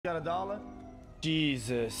Got $1?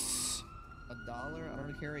 Jesus. $1? I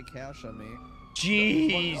don't carry cash on me.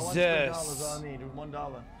 Jesus. All I need. $1.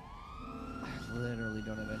 I literally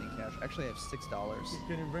don't have any cash. Actually, I have $6.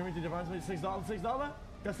 Can you bring me to the difference? $6? $6?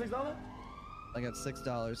 Got $6? I got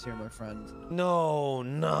 $6 here, my friend. No,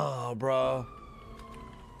 nah, bro.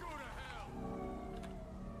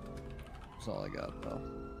 That's all I got, though.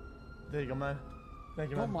 There you go, man. Thank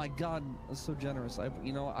you, man. Oh my God, that's so generous.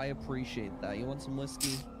 You know, I appreciate that. You want some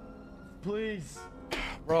whiskey? Please.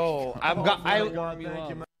 Bro, God, thank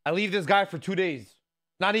you, man. I leave this guy for 2 days.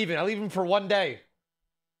 Not even. I leave him for 1 day.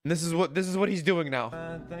 And this is what he's doing now.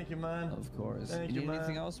 Man, thank you, man. Of course. Thank you you, need man.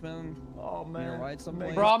 anything else, man? Oh, man. You know, ride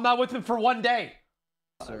someplace? Bro, I'm not with him for 1 day.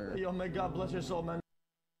 Sir. Yo, may God bless your soul, man.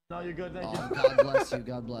 No, you're good. Thank you. God bless you.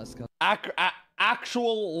 God bless. God.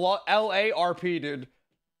 Actual LA RP, dude.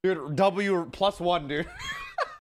 Dude, W +1, dude.